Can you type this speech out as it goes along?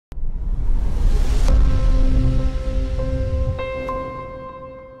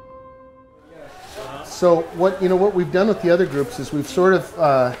So what we've done with the other groups is we've sort of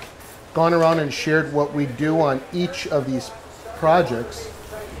gone around and shared what we do on each of these projects,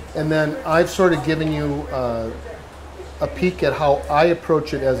 and then I've sort of given you a peek at how I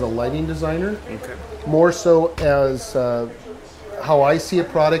approach it as a lighting designer, okay. more so as how I see a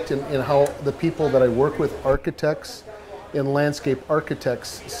product and how the people that I work with, architects and landscape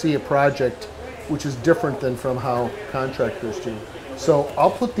architects, see a project, which is different than from how contractors do. So I'll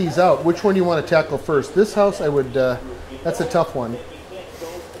put these out. Which one do you want to tackle first? This house, I would, that's a tough one.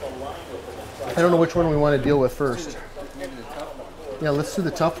 I don't know which one we want to deal with first. Yeah, let's do the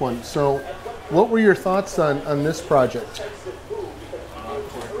tough one. So what were your thoughts on this project?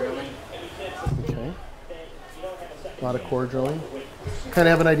 Okay. A lot of core drilling. Kind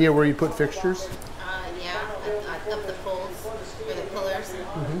of have an idea where you put fixtures? Yeah, up the poles or the pillars.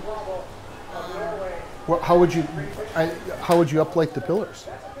 Well, how would you uplight the pillars?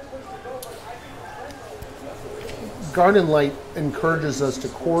 Garden Light encourages us to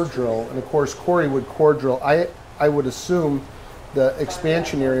core drill, and of course Corey would core drill. I would assume the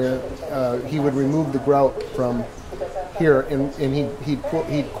expansion area, he would remove the grout from here, and he'd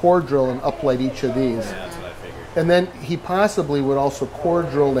core drill and uplight each of these. Yeah, that's what I figured. And then he possibly would also core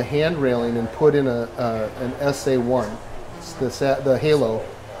drill the hand railing and put in an SA1, the halo,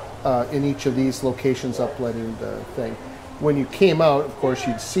 in each of these locations uplighting the thing. When you came out, of course,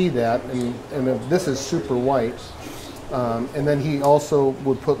 you'd see that, and this is super white. And then he also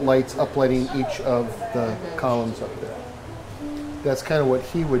would put lights uplighting each of the columns up there. That's kind of what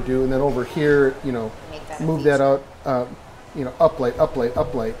he would do. And then over here, move that out, uplight, uplight,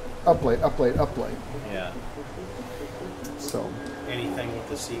 uplight, uplight, uplight, uplight. Yeah. So. Anything with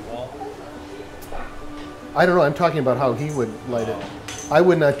the seawall? I don't know. I'm talking about how he would light it. I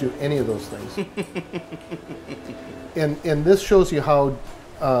would not do any of those things. and this shows you how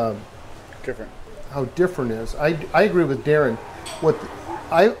different. How different it is. I agree with Darren.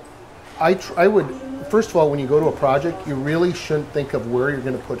 I would, first of all, when you go to a project, you really shouldn't think of where you're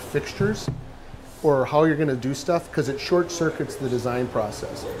going to put fixtures or how you're going to do stuff, because it short circuits the design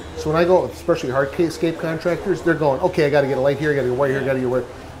process. So when I go, especially hardscape contractors, they're going, okay, I got to get a light here, I got to get a white here, I got to get a white.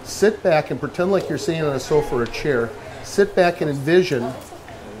 Sit back and pretend like you're sitting on a sofa or a chair. Sit back and envision,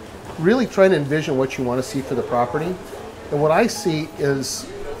 really try to envision what you want to see for the property. And what I see is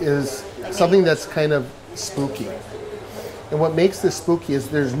something that's kind of spooky. And what makes this spooky is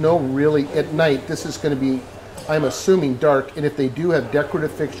there's no really, at night, this is going to be, I'm assuming, dark, and if they do have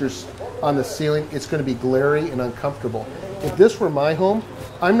decorative fixtures on the ceiling, it's going to be glary and uncomfortable. If this were my home,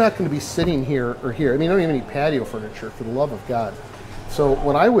 I'm not going to be sitting here or here. I mean, I don't even need patio furniture, for the love of God. So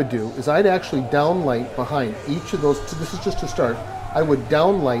what I would do is I'd actually downlight behind each of those. This is just to start. I would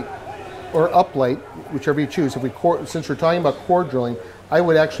downlight or uplight, whichever you choose. Since we're talking about core drilling, I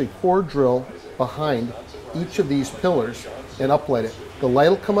would actually core drill behind each of these pillars and uplight it. The light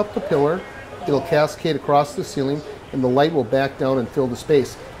will come up the pillar, it'll cascade across the ceiling, and the light will back down and fill the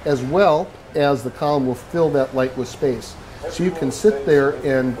space, as well as the column will fill that light with space. So you can sit there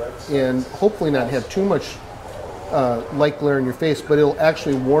and hopefully not have too much light glare in your face, but it'll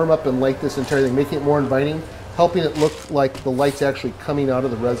actually warm up and light this entire thing, making it more inviting, helping it look like the light's actually coming out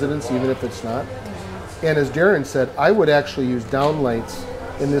of the residence, even if it's not. And as Darren said, I would actually use downlights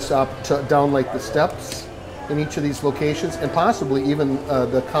in this to downlight the steps in each of these locations, and possibly even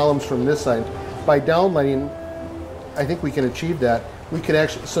the columns from this side. By downlighting, I think we can achieve that. We could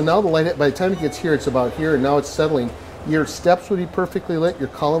actually, so now the light, by the time it gets here, it's about here, and now it's settling. Your steps would be perfectly lit, your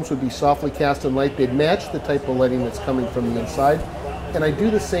columns would be softly cast in light, they'd match the type of lighting that's coming from the inside. And I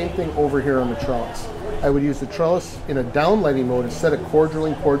do the same thing over here on the trellis. I would use the trellis in a downlighting mode instead of core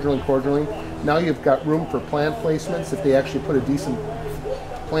drilling, core drilling, core drilling. Now you've got room for plant placements if they actually put a decent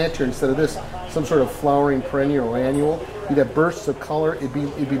plant here instead of this, some sort of flowering perennial or annual. You'd have bursts of color, it'd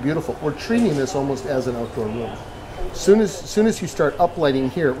be beautiful. We're treating this almost as an outdoor room. Soon as you start uplighting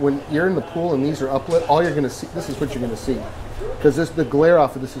here, when you're in the pool and these are uplit, all you're going to see, this is what you're going to see, because the glare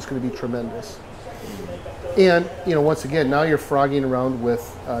off of this is going to be tremendous. And once again, now you're frogging around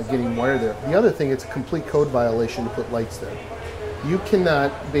with getting wire there. The other thing, it's a complete code violation to put lights there. You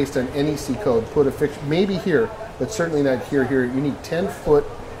cannot, based on NEC code, put a fixture, maybe here, but certainly not here. You need 10-foot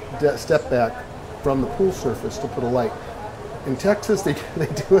step back from the pool surface to put a light. In Texas, they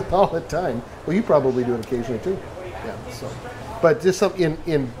do it all the time. Well, you probably do it occasionally too. Yeah. So, but just some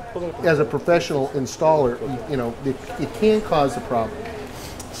as a professional installer, it can cause a problem.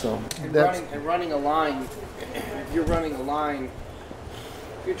 So running a line. If you're running a line,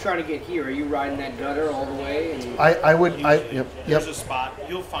 if you're trying to get here, are you riding that gutter all the way? And Yep. There's a spot.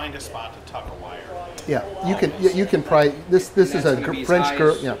 You'll find a spot to tuck a wire. Yeah, you can probably this is a French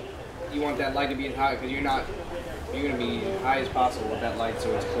curve. Yeah, you want that light to be as high because you're going to be as high as possible with that light,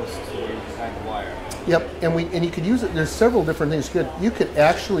 so it's close to where you can hang the wire. Yep, and you could use it. There's several different things. You could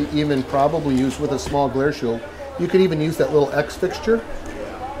actually even probably use with a small glare shield. You could even use that little X fixture.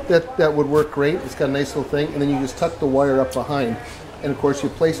 That would work great. It's got a nice little thing, and then you just tuck the wire up behind, and of course you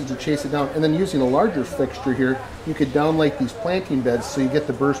place it to chase it down. And then using a larger fixture here, you could downlight these planting beds so you get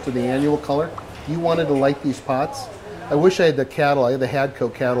the burst of the annual color. You wanted to light these pots. I wish I had the catalog. I had the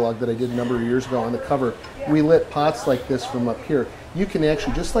Hadco catalog that I did a number of years ago on the cover. We lit pots like this from up here. You can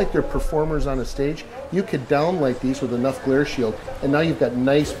actually, just like they're performers on a stage, you could downlight these with enough glare shield, and now you've got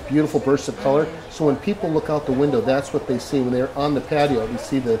nice, beautiful bursts of color. So when people look out the window, that's what they see. When they're on the patio, you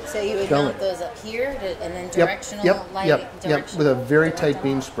see the So you would downlight. mount those up here and then directional light? Yep, with a very tight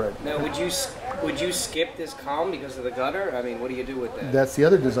beam spread. Now, would you skip this column because of the gutter? I mean, what do you do with that? That's the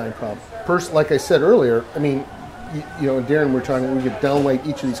other design problem. First, like I said earlier, I mean, you know, Darren, we're talking, we could downlight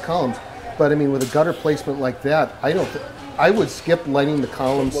each of these columns, but I mean, with a gutter placement like that, I would skip lighting the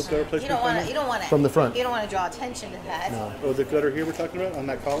columns. What gutter placement? You don't want to From the front. You don't want to draw attention to that. No. Oh, the gutter here we're talking about on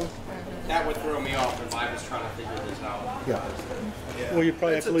that column? That would throw me off if I was trying to figure this out. Yeah. Well, you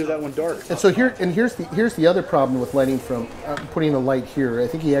probably have to leave that one dark. And so here's the other problem with lighting from putting a light here. I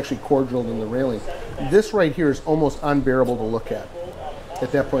think he actually core drilled in the railing. This right here is almost unbearable to look at.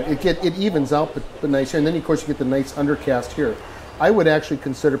 At that point, it evens out, but nicer. And then of course you get the nice undercast here. I would actually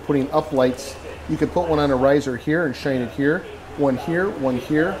consider putting up lights. You could put one on a riser here and shine it here, one here, one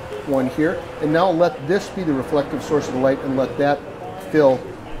here, one here, and now let this be the reflective source of the light and let that fill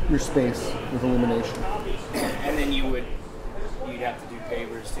your space with illumination. And then you'd have to do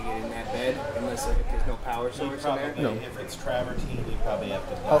pavers to get in that bed, unless there's no power source in there. No. If it's travertine, you probably have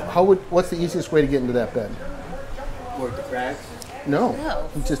to. What's the easiest way to get into that bed? Work the cracks. No. No,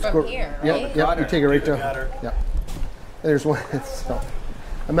 You just from go, here, yeah, right? yeah, you take it right Do the down. gutter. Yeah. And there's one. So,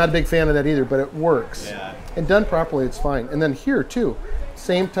 I'm not a big fan of that either, but it works. Yeah. And done properly, it's fine. And then here too,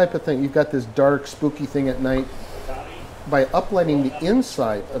 same type of thing. You've got this dark, spooky thing at night. By uplighting the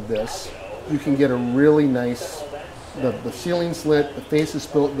inside of this, you can get a really nice. The ceiling's lit, the place is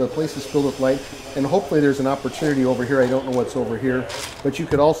filled with light, and hopefully there's an opportunity over here. I don't know what's over here, but you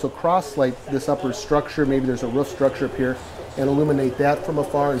could also cross light this upper structure. Maybe there's a roof structure up here, and illuminate that from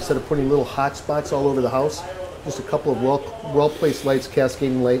afar instead of putting little hot spots all over the house. Just a couple of well-placed lights,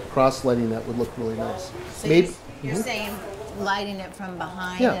 cascading light, cross lighting that would look really nice. So Maybe. you're saying lighting it from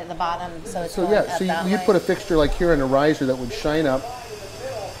behind Yeah. at the bottom, so it's So going yeah, up so that you'd way? put a fixture like here in a riser that would shine up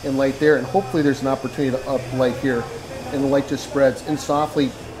and light there, and hopefully there's an opportunity to up light here, and the light just spreads and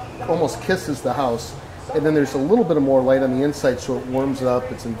softly almost kisses the house, and then there's a little bit of more light on the inside, so it warms it up.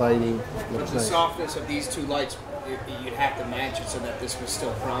 It's inviting. It But looks the nice. softness of these two lights, you'd have to match it so that this was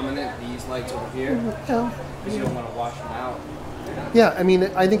still prominent. These lights over here, Yeah. because you don't want to wash them out. Yeah, I mean,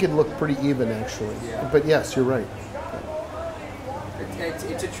 I think it'd look pretty even actually. Yeah. But yes, you're right.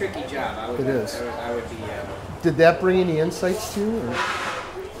 It's a tricky job. It is. I would be. Did that bring any insights to you? Or?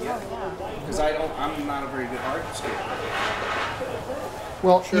 Because I'm not a very good hardscaper.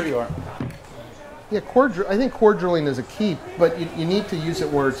 Well, Sure you are. Yeah, I think core drilling is a key, but you need to use it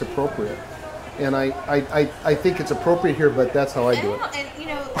where it's appropriate. And I think it's appropriate here, but that's how I do it. And you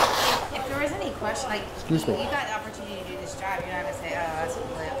know, if there was any question, like, Excuse me. you got the opportunity to do this job, you're not gonna say, oh, that's a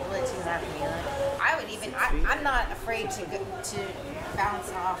little too hard for me. Like, I would even, I'm not afraid to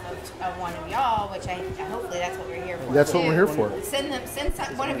bounce off of one of y'all, which hopefully that's what we're here for. That's what too. we're here for. Send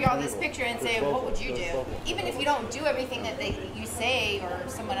one of y'all this picture and say, what would you do? Even if you don't do everything that you say or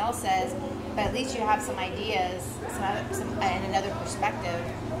someone else says, but at least you have some ideas, and another perspective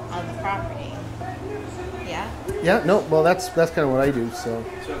on the property. Yeah. Yeah, no, well, that's kind of what I do. So,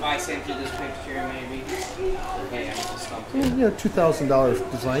 So if I sent you this picture, maybe, okay, I'm just stumped. you know,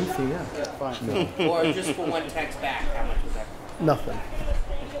 $2,000 design fee, yeah. Fine. Or just for one text back, how much would that cost? Nothing.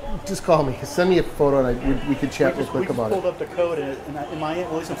 Just call me. Send me a photo, and we could chat real We quick just about pulled it. up the code, and in Miami,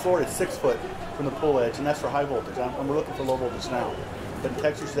 at least in Florida, it's 6 foot from the pull edge, and that's for high voltage. And we're looking for low voltage now. But in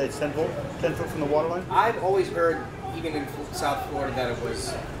Texas, you say it's 10 foot from the water line? I've always heard, even in South Florida, that it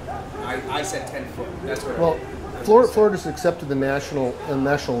was. I said 10 foot. That's what. Well, Florida's accepted the National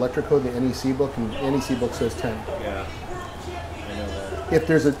Electric Code, the NEC book, and the NEC book says 10. Yeah. I know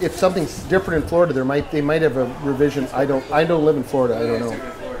that. If something's different in Florida, they might have a revision. I don't live in Florida. I don't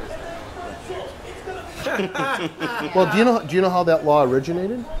know. Well, do you know how that law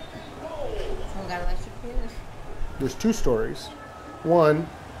originated? Someone got electrocuted? There's two stories. One,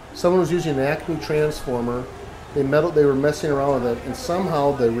 someone was using an Acme transformer. They were messing around with it, and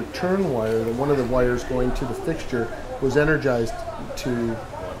somehow the return wire, one of the wires going to the fixture, was energized to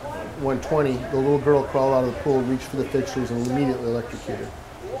 120. The little girl crawled out of the pool, reached for the fixtures, and immediately electrocuted.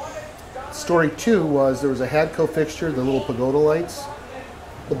 story 2 was there was a Hadco fixture, the little pagoda lights.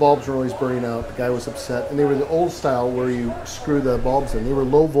 The bulbs were always burning out. The guy was upset, and they were the old style where you screw the bulbs in. They were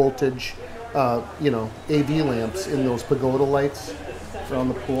low voltage, AV lamps in those pagoda lights around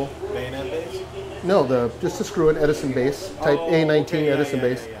the pool. Bayonet base? No, just to screw it, Edison base, type A19 Edison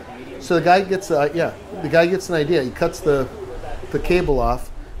base. So the guy gets, an idea. He cuts the cable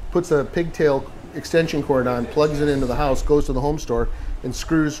off, puts a pigtail extension cord on, plugs it into the house, goes to the home store, and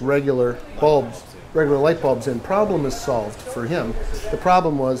screws regular light bulbs in. Problem is solved for him. The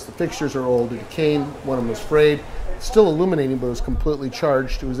problem was the fixtures are old, it decayed, one of them was frayed, still illuminating, but it was completely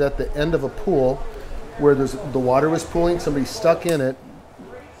charged. It was at the end of a pool where the water was pooling. Somebody stuck in it,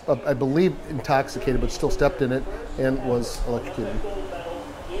 I believe intoxicated, but still stepped in it and was electrocuted.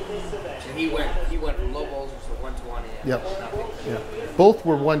 And he went from low voltage to 120. Yep. Yeah. Both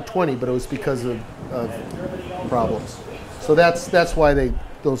were 120, but it was because of problems. So that's why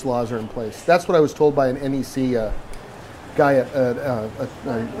those laws are in place. That's what I was told by an NEC guy at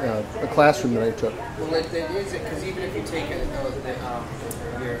a classroom that I took. Well, it is because even if you take your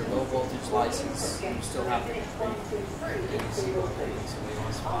low voltage license, you still have to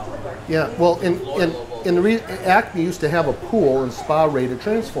Yeah, well, Acme used to have a pool and spa rated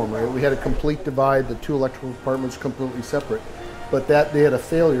transformer. We had a complete divide. The two electrical departments completely separate. But they had a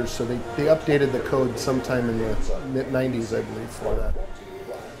failure, so they updated the code sometime in the mid-90s, I believe, for that.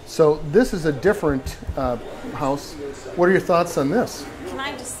 So this is a different house. What are your thoughts on this? Can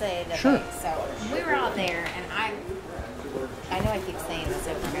I just say that? Sure. So we were out there, and I know I keep saying this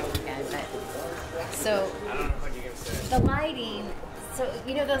over and over again, but so I don't know what you're gonna say. the lighting. So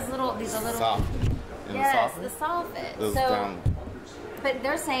you know these little Soft. yes, the soffit. Those So. down. But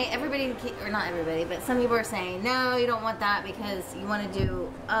they're saying or not everybody, but some people are saying no, you don't want that because you want to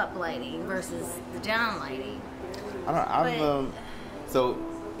do up lighting versus the down lighting. I don't know. So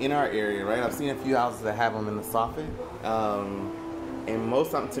in our area, right? I've seen a few houses that have them in the soffit, and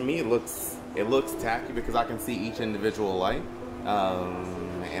most of them, to me, it looks tacky because I can see each individual light,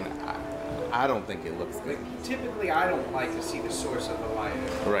 and I don't think it looks good. Typically, I don't like to see the source of the light.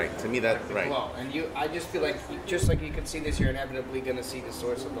 Right. To me, that's right. Well, and I just feel like just like you can see this, you're inevitably going to see the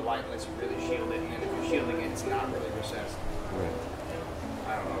source of the light unless you really shield it, and then if you're shielding it, it's not really recessed. Right.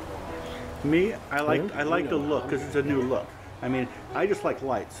 I don't know. Me, I like the look because it's a new look. I mean, I just like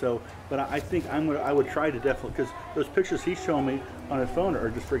light. So, but I think I would try to definitely, because those pictures he's showing me on his phone are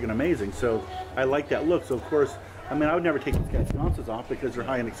just freaking amazing. So I like that look. So of course, I mean, I would never take these guys' sconces off because they're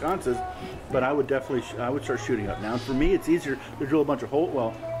high-end sconces, but I would definitely, I would start shooting up now. And for me, it's easier to drill a bunch of holes.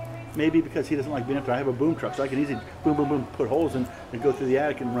 Well, maybe because he doesn't like being up there. I have a boom truck, so I can easily boom, boom, boom, put holes in and go through the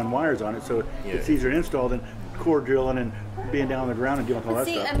attic and run wires on it. So it's easier to install than core drilling and being down on the ground and dealing with all that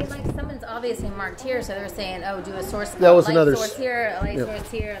stuff. I mean, like someone's obviously marked here, so they're saying, "Oh, do a source." That was light another source here, a light source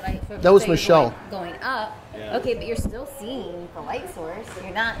here, light source. That was so you're Michelle. going up. Yeah. Okay, but you're still seeing the light source.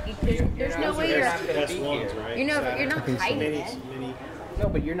 You're not. There's no way you're. Best ones, right? You're not hiding it. No,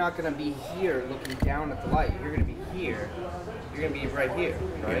 but you're not going to be here looking down at the light. You're going to be here. You're going to be right here,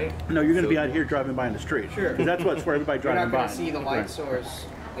 right? No, you're going to be out here driving by in the street. Sure. Because that's what's where everybody You're driving not by. going to see the light source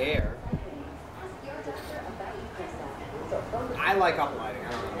there. I like uplighting.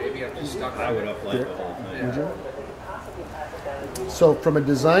 I don't know. Maybe I'm just stuck. I would uplight the whole thing. Yeah. So from a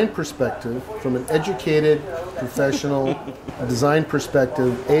design perspective, from an educated, professional design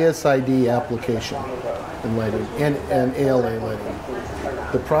perspective, ASID application in lighting and ALA lighting.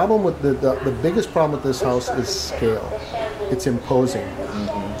 The problem with the biggest problem with this house is scale. It's imposing.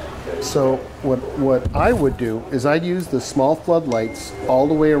 So what I would do is I'd use the small floodlights all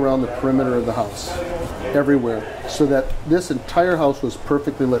the way around the perimeter of the house, everywhere, so that this entire house was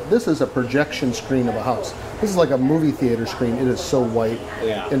perfectly lit. This is a projection screen of a house. This is like a movie theater screen. It is so white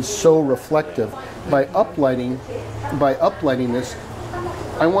and so reflective. By uplighting this,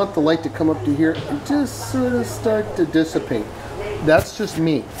 I want the light to come up to here and just sort of start to dissipate. That's just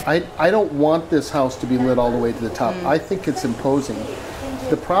me. I don't want this house to be lit all the way to the top. I think it's imposing.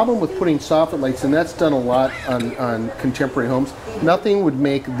 The problem with putting soffit lights, and that's done a lot on contemporary homes, nothing would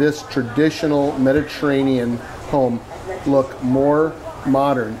make this traditional Mediterranean home look more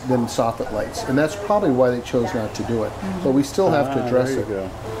modern than soffit lights. And that's probably why they chose not to do it. But we still have to address it. Go.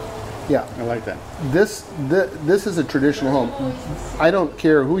 Yeah. I like that. This is a traditional home. I don't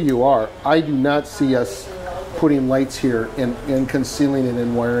care who you are. I do not see us putting lights here and concealing it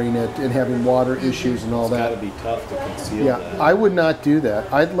and wiring it and having water issues and all that. It's got to be tough to conceal that. I would not do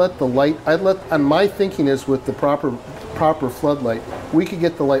that. And my thinking is with the proper proper floodlight, we could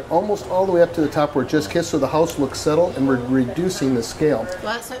get the light almost all the way up to the top where it just gets so the house looks settled, and we're reducing the scale.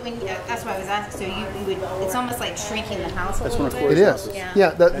 Well, that's what, that's what I was asking. So you would, it's almost like shrinking the house a little bit. It is.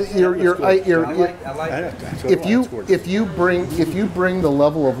 Yeah. If you bring the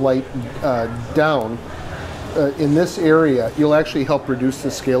level of light down in this area, you'll actually help reduce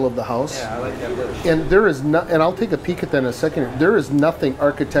the scale of the house. Yeah, I like that little. And there is no, and I'll take a peek at that in a second. There is nothing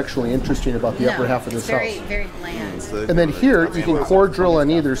architecturally interesting about the upper half of this very, house. very bland. And then here you can core drill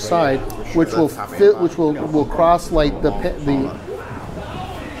on either side, which will fit, which will cross light the.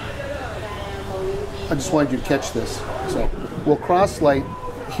 I just wanted you to catch this. So we'll cross light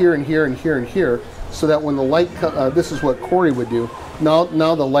here and here and here and here, so that when the light, this is what Corey would do. Now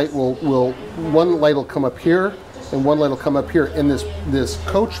the light will one light will come up here, and one light will come up here, and this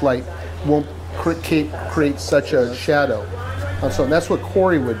coach light won't create such a shadow. So that's what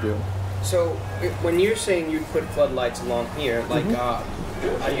Corey would do. So when you're saying you'd put floodlights along here, like,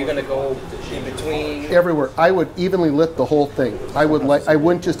 are you going to go in between? Everywhere. I would evenly lit the whole thing. I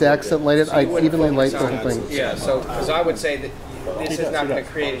wouldn't just accent light it. So you I'd wouldn't evenly light focus the on whole it. thing. Yeah. So because I would say that this is not going to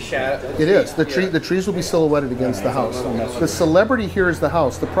create a shadow. It is. The trees will be silhouetted against the house. The celebrity here is the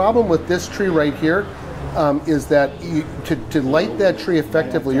house. The problem with this tree right here is that to light that tree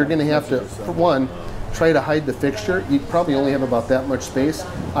effectively, you're going to have to, for one, try to hide the fixture. You'd probably only have about that much space.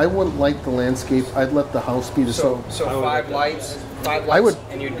 I wouldn't light the landscape. I'd let the house be the So five lights,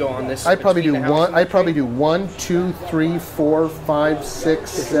 and you'd go on this. I'd probably do between the house one. and the I'd probably tree? do 1, 2, 3, 4, 5, 6,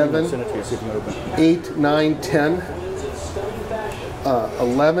 7, 8, 9, 10,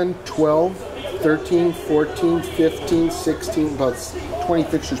 11, 12, 13, 14, 15, 16, about 20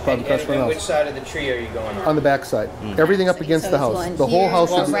 fixtures probably across the And house. which side of the tree are you going on? On the back side. Everything up against So the it's house. going The whole here, house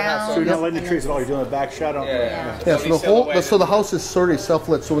would be. around, So you're not lighting the trees at all. You're doing a back shadow. Yeah. Yeah, so the house is sort of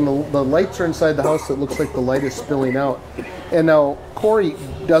self-lit. So when the lights are inside the house, it looks like the light is spilling out. And now Corey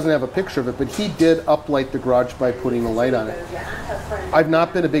doesn't have a picture of it, but he did uplight the garage by putting a light on it. I've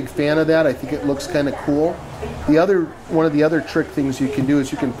not been a big fan of that. I think it looks kind of cool. One of the other trick things you can do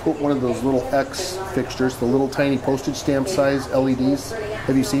is you can put one of those little X fixtures, the little tiny postage stamp size LEDs.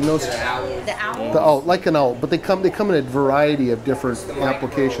 Have you seen those? The owl. Like an owl, but they come in a variety of different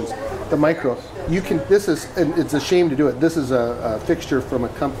applications. The micro, it's a shame to do it. This is a fixture from a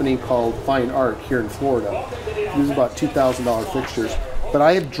company called Fine Art here in Florida. These are about $2,000 fixtures. But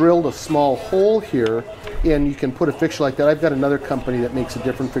I have drilled a small hole here, and you can put a fixture like that. I've got another company that makes a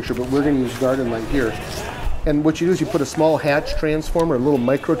different fixture, but we're going to use garden light here. And what you do is you put a small hatch transformer, a little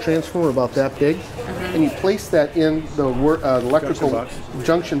micro transformer about that big, and you place that in the electrical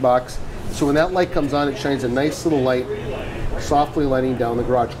junction box. So when that light comes on, it shines a nice little light, softly lighting down the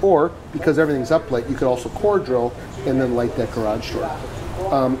garage. Or, because everything's uplit, you could also core drill and then light that garage door.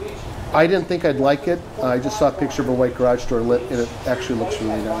 I didn't think I'd like it. I just saw a picture of a white garage door lit, and it actually looks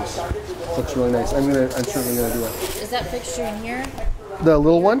really nice. Looks really nice. I'm certainly gonna do it. Is that fixture in here? The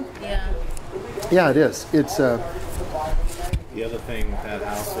little one? Yeah. Yeah, it is. It's The other thing with that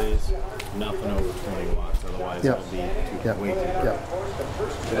house is nothing over 20 watts, otherwise Yep. it'll be Yep. way too yeah.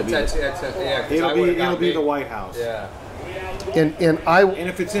 It'll be the White House. Yeah. And And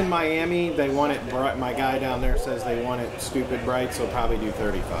if it's in Miami, they want it bright. My guy down there says they want it stupid bright, so probably do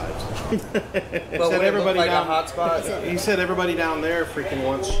 35s. But would it look like down, a hot spot? He said everybody down there freaking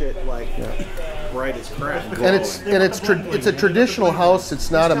wants shit like bright as crap. and it's a traditional house. It's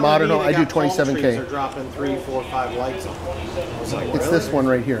not a modern home. I do 27K. They're dropping 3, 4, 5 lights on. I was like, It's really? this one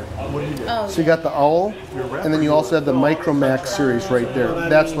right here. Oh, So you got the owl, and then you also have the Micro Max series right there.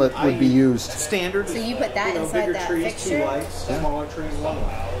 That's what would be used. Standard. So you put that inside bigger that trees, fixture? 2 lights, smaller trees, 1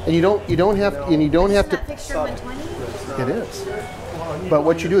 light. And you don't have Isn't to. that fixture 120? It is. But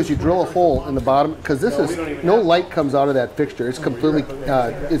what you do is you drill a hole in the bottom, because this is no light comes out of that fixture. It's completely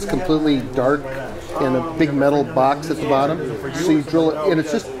dark in a big metal box at the bottom. So you drill it, and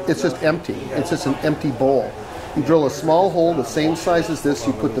it's just empty. It's just an empty bowl. You drill a small hole the same size as this.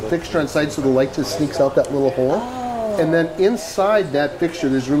 You put the fixture inside so the light just sneaks out that little hole. And then inside that fixture,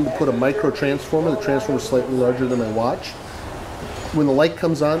 there's room to put a micro transformer. The transformer is slightly larger than my watch. When the light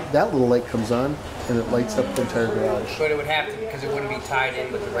comes on, that little light comes on, and it lights up the entire garage. But it would have to, because it wouldn't be tied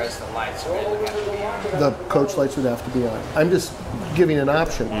in with the rest of the lights, so it would have to be on. The coach lights would have to be on. I'm just giving an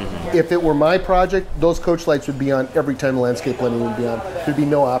option. If it were my project, those coach lights would be on every time the landscape lighting would be on. There'd be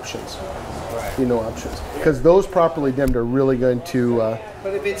no options. There'd be no options. Because those properly dimmed are really going to,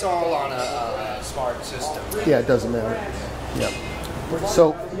 But if it's all on a smart system. yeah, it doesn't matter. Yeah.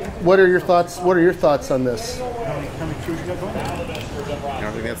 So, what are your thoughts? What are your thoughts on this? I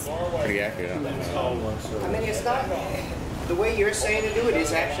think that's pretty accurate. I mean, it's not. the way you're saying to do it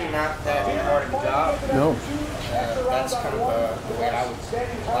is actually not that hard of a job. No. That's kind of the way I would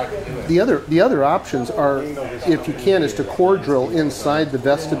like to do it. The other options are, if you can, is to core drill inside the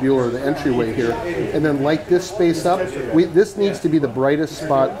vestibule or the entryway here, and then light this space up. This needs to be the brightest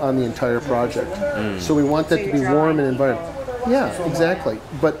spot on the entire project. So we want that to be warm and environment. Yeah, exactly.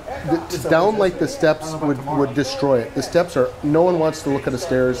 But to downlight the steps would destroy it. The steps are, no one wants to look at the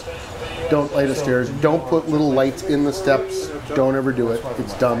stairs. Don't light the stairs. Don't put little lights in the steps. Don't ever do it.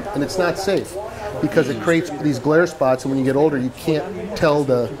 It's dumb. And it's not safe because it creates these glare spots, and when you get older, you can't tell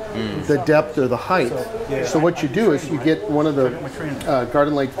the depth or the height. So what you do is you get one of the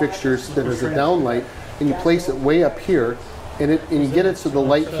garden light fixtures that is a downlight, and you place it way up here, and you get it so the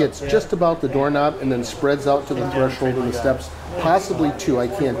light hits just about the doorknob and then spreads out to the threshold of the steps, possibly two. I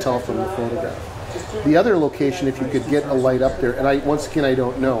can't tell from the photograph. The other location, if you could get a light up there, and once again I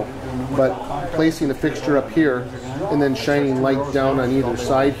don't know, but placing a fixture up here and then shining light down on either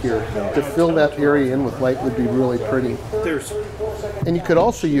side here to fill that area in with light would be really pretty. And you could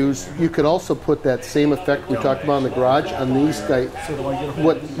also put that same effect we talked about in the garage on these guys.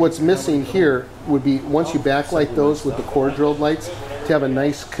 What's missing here would be, once you backlight those with the core drilled lights, to have a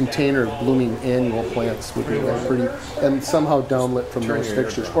nice container of blooming annual plants would be really pretty, and somehow downlit from those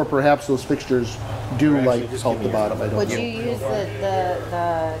fixtures, or perhaps those fixtures do light out the bottom. I don't know. Would you use the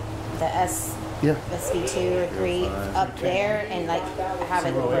SV2 or 3 up there and like have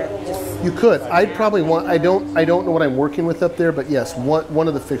it where it just... You could. I'd probably want. I don't know what I'm working with up there, but yes, one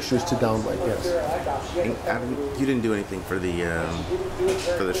of the fixtures to downlight. Yes. You didn't do anything for the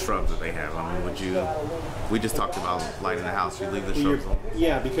shrubs that they have. I mean, would you? We just talked about lighting the house. You leave the shrubs on.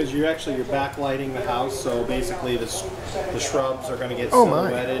 Yeah, because you're backlighting the house, so basically the shrubs are going to get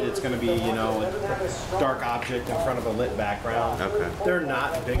silhouetted. It's going to be, a dark object in front of a lit background. Okay. They're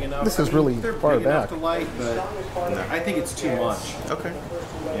not big enough. This is really they're far big enough back. to light, but I think it's too much. Okay.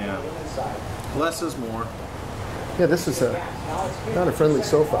 Yeah. Less is more. Yeah, this is not a friendly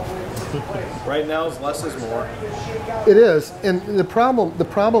sofa. Right now, less is more. It is, and the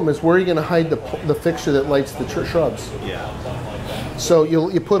problem is where are you going to hide the fixture that lights the shrubs? Yeah. So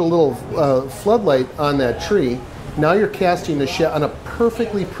you put a little floodlight on that tree. Now you're casting on a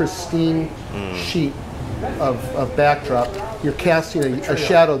perfectly pristine sheet of backdrop. You're casting a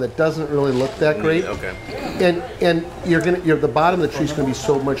shadow that doesn't really look that great. Okay. And the bottom of the tree is going to be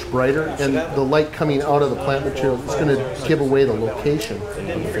so much brighter, and the light coming out of the plant material is going to give away the location of the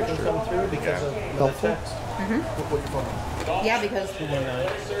fixture. Helpful? Mm-hmm. Yeah, because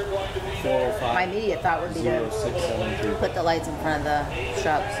my immediate thought would be to put the lights in front of the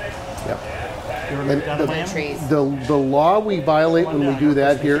shrubs. Yeah. And the trees. The law we violate when we do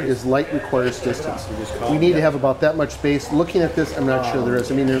that here is light requires distance. We need to have about that much space. Looking at this, I'm not sure there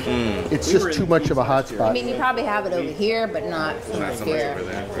is. I mean, it's just too much of a hot spot. I mean, you probably have it over here, but not here.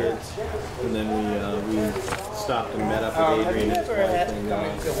 And then we stopped and met up with Adrian and his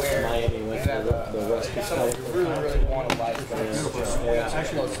wife in Miami. Went to the West Coast. Really want to light I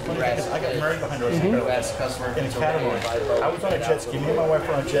got married behind us in a category. I was on a jet ski. Me and my wife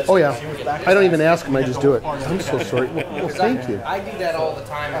were on a jet ski. Oh yeah. I don't even ask them. I just do it. I'm so sorry. Well, thank you. I do that all the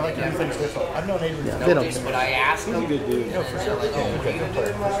time. I like to do things different. I've known Adrian. They don't. But I ask them. Good dude. You know, for sure.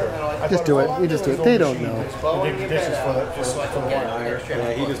 Just do it. You just do it. They don't know. The dishes for the wine.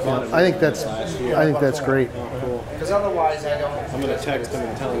 Yeah, he just bought it. I think that's great. Because otherwise I don't. I'm gonna text him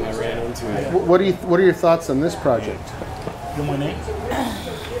and tell him I ran into him. What are your thoughts on this project? You want my name?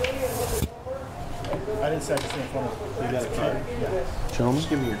 I didn't say I could stay in front of you. You got a card? Yeah. Show 'em.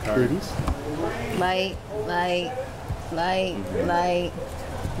 Give me your card. Ladies. Light.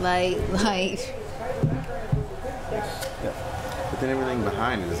 But then everything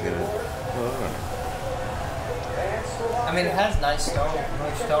behind it is gonna. I mean, it has nice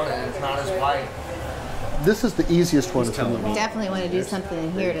stone and it's not as white. This is the easiest one for me. Definitely want to do something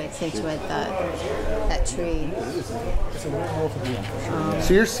in here to accentuate that tree.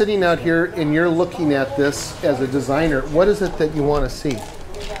 So you're sitting out here and you're looking at this as a designer. What is it that you want to see?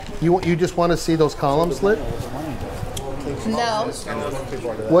 You just want to see those columns lit? No.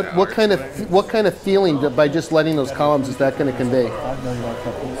 What kind of feeling by just letting those columns is that going to convey?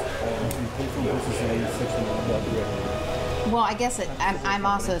 Well, I guess I'm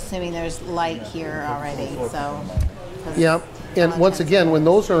also assuming there's light here already, so. Yeah, and once again, when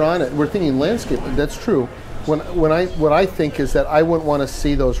those are on it, we're thinking landscape. That's true. What I think is that I wouldn't want to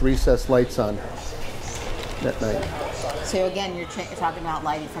see those recessed lights on at night. So again, you're talking about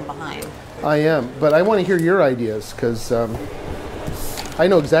lighting from behind. I am, but I want to hear your ideas because I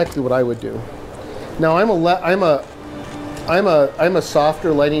know exactly what I would do. Now I'm I'm a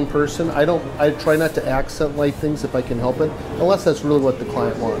softer lighting person. I try not to accent light things if I can help it, unless that's really what the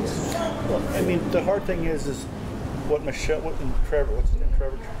client wants. Well, I mean, the hard thing is what Michelle, Trevor, what's his name,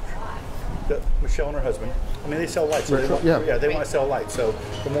 Trevor? Michelle and her husband. I mean, they sell lights. So they want to sell lights. So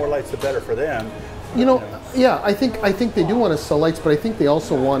the more lights, the better for them. You know, yeah, I think they do want to sell lights, but I think they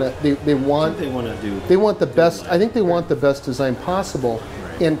also want to. They want the best. I think they want the best design possible.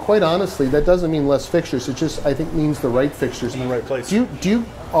 Right. And quite honestly, that doesn't mean less fixtures. It just, I think, means the right fixtures in the right place. Do you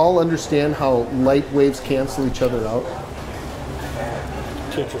all understand how light waves cancel each other out?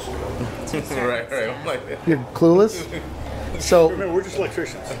 Teachers. right. You're clueless. So remember, we're just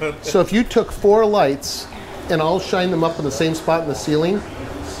electricians. So if you took 4 lights and all shine them up in the same spot in the ceiling,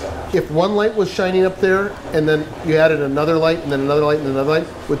 if one light was shining up there and then you added another light and then another light and another light,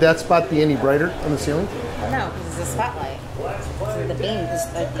 would that spot be any brighter on the ceiling? No, because it's a spotlight. So the beam,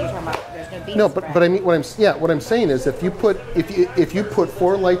 you're talking about, there's no beam. No, but I mean, what I'm saying is, if you put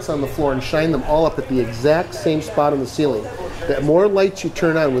 4 lights on the floor and shine them all up at the exact same spot on the ceiling, the more lights you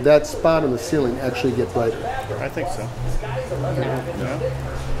turn on with that spot on the ceiling actually get brighter. I think so.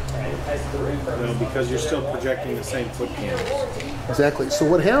 No, because you're still projecting the same foot candles. Exactly. So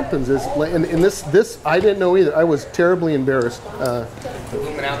what happens is, and this I didn't know either. I was terribly embarrassed. The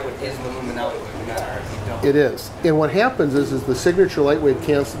lumen output is the lumen output. It is. And what happens is the signature light wave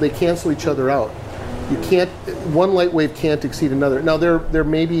cancel each other out. You can't, one light wave can't exceed another. Now there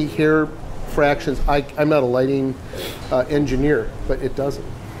may be hair fractions. I'm not a lighting engineer, but it doesn't.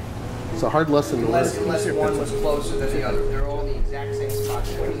 It's a hard lesson to learn. Unless one was closer than the other. They're all in the exact same spot.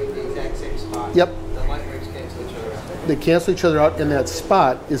 They're in the exact same spot. Yep. The light waves cancel each other out. They cancel each other out, and that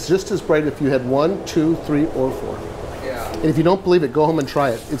spot is just as bright if you had 1, 2, 3, or 4. Yeah. And if you don't believe it, go home and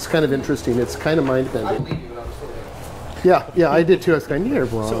try it. It's kind of interesting. It's kind of mind-bending. I believe you when I was still there. Yeah, I did too. I was kind of, you're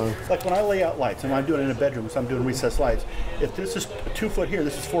wrong. So, like when I lay out lights, and I'm doing it in a bedroom, so I'm doing recessed lights. If this is 2 foot here,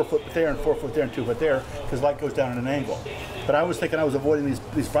 this is 4 foot there, and 4 foot there, and 2 foot there, because light goes down at an angle. But I was thinking I was avoiding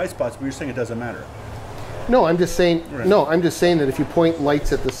these bright spots, but you're saying it doesn't matter. No, I'm just saying. Right. No, I'm just saying that if you point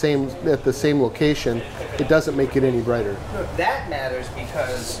lights at the same location, it doesn't make it any brighter. No, that matters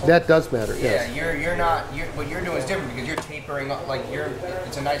because that does matter. Yeah, yes. you're not. What you're doing is different because you're tapering up. Like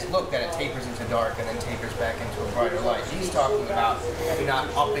it's a nice look that it tapers into dark and then tapers back into a brighter light. He's talking about you're not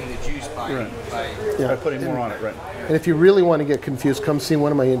upping the juice by by putting more on it, right? And if you really want to get confused, come see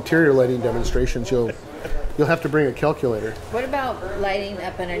one of my interior lighting demonstrations. You'll have to bring a calculator. What about lighting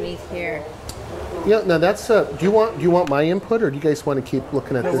up underneath here? Yeah, now that's. Do you want my input, or do you guys want to keep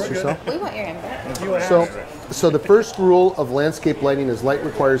looking at this yourself? We want your input. So the first rule of landscape lighting is light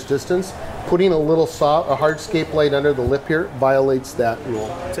requires distance. Putting a hardscape light under the lip here violates that rule.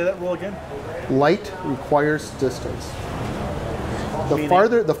 Say that rule again. Light requires distance. The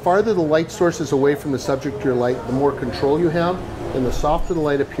farther the light source is away from the subject of your light, the more control you have, and the softer the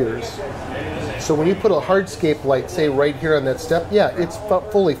light appears. So when you put a hardscape light, say right here on that step, yeah, it's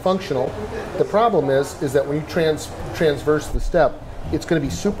fully functional. The problem is that when you transverse the step, it's going to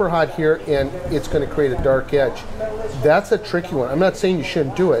be super hot here and it's going to create a dark edge. That's a tricky one. I'm not saying you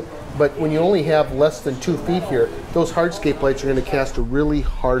shouldn't do it, but when you only have less than 2 feet here, those hardscape lights are going to cast a really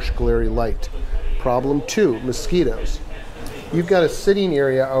harsh, glary light. Problem 2, mosquitoes. You've got a sitting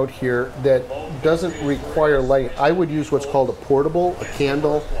area out here that doesn't require light. I would use what's called a portable, a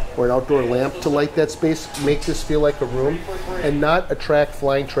candle, or an outdoor lamp to light that space, make this feel like a room, and not attract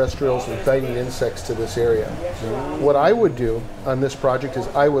flying terrestrials and biting insects to this area. What I would do on this project is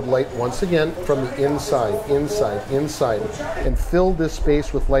I would light once again from the inside, and fill this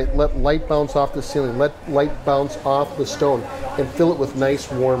space with light. Let light bounce off the ceiling, let light bounce off the stone, and fill it with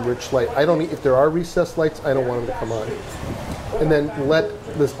nice, warm, rich light. If there are recessed lights, I don't want them to come on. And then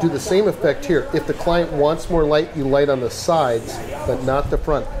let's do the same effect here. If the client wants more light, you light on the sides, but not the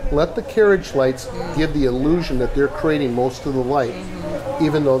front. Let the carriage lights give the illusion that they're creating most of the light,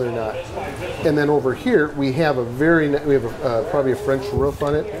 even though they're not. And then over here, we have probably a French roof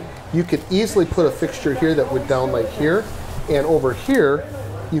on it. You could easily put a fixture here that would downlight here, and over here,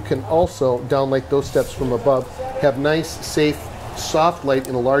 you can also downlight those steps from above. Have nice, safe, soft light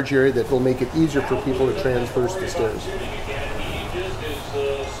in a large area that will make it easier for people to transverse the stairs.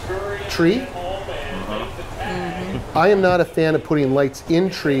 Tree. I am not a fan of putting lights in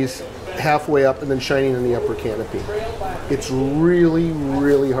trees halfway up and then shining in the upper canopy. It's really,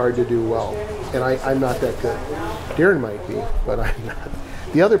 really hard to do well, and I'm not that good. Darren might be, but I'm not.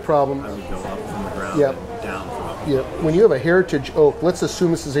 The other problem, I would go up from the ground and down from up. Yeah, when you have a heritage oak, let's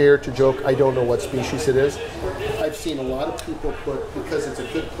assume this is a heritage oak. I don't know what species it is. I've seen a lot of people put, because it's a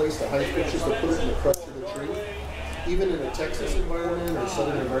good place to hide pictures, they put it in the crutch of the tree. even in a Texas environment or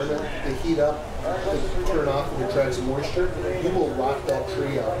southern environment, they heat up, they turn off, and attracts moisture. You will lock that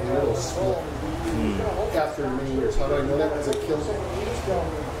tree out and it'll split after many years. How do I know that? Because it kills it.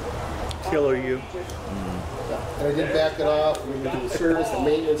 Killer you. And I did back it off. We would do the service, the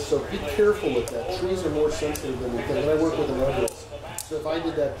maintenance. So be careful with that. Trees are more sensitive than you think. And I work with an arborist. So if I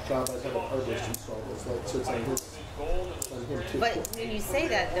did that job, I'd have an arborist install this. Like, so it's on him too. But when you say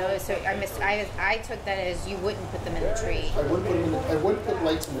that though, so I took that as you wouldn't put them in the tree. I wouldn't put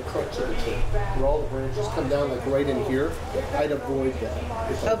lights in the crutch of the tree where all the branches come down like right in here. I'd avoid that.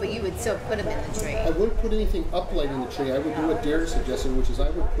 Oh, but you would still put them in the tree. I wouldn't put anything uplighting the tree. I would do what Derek suggested, which is I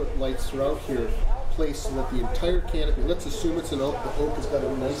would put lights throughout here placed so that the entire canopy, let's assume it's an oak, the oak has got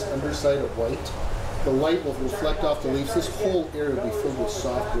a nice underside of white. The light will reflect off the leaves. This whole area will be filled with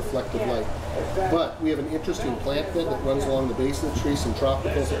soft, reflective light. But we have an interesting plant bed that runs along the base of the tree, some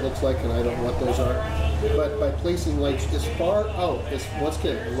tropicals it looks like, and I don't know what those are. But by placing lights as far out as, once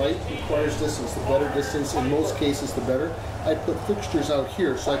again, light requires distance. The better distance, in most cases, the better. I put fixtures out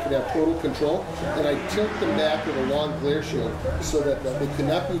here so I could have total control, and I tilt them back with a long glare shield so that they could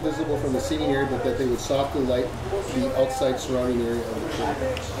not be visible from the seating area, but that they would softly light the outside surrounding area of the tree.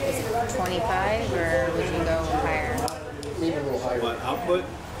 Is it 25 or would you go higher? Maybe a little higher. What, output?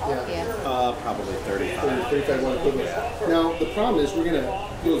 Yeah. Probably 35. 35 watt equivalent. Now, the problem is we're going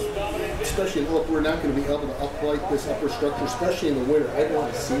to, especially in oak, we're not going to be able to uplight this upper structure, especially in the winter. I don't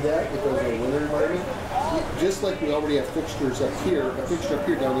want to see that because of the winter environment. Just like we already have fixtures up here, a fixture up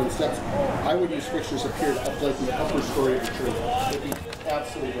here down in the steps, I would use fixtures up here to uplight the upper story of the tree. It'd be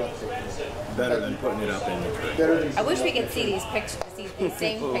absolutely breathtaking. Better than putting it up in the tree. Better than I wish we could see these pictures, these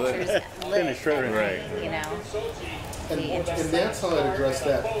same pictures lit Finished, right. you know. And that's how I'd address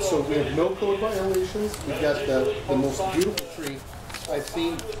that. So we have no code violations. We've got the most beautiful tree I've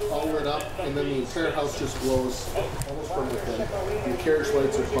seen all lit up, and then the entire house just glows almost from within. The carriage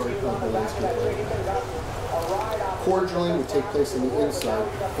lights are part of the landscape. Core drilling would take place on the inside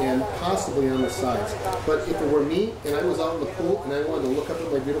and possibly on the sides. But if it were me and I was out in the pool and I wanted to look up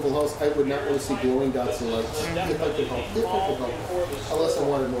at my beautiful house, I would not want to see glowing dots and lights. If I could help. If I could help. Unless I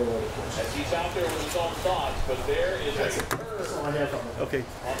wanted more light. He's out there with his own thoughts, but there is That's all I have on that. Okay,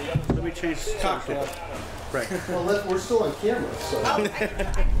 let me change the subject. Right. Well, we're still on camera, so.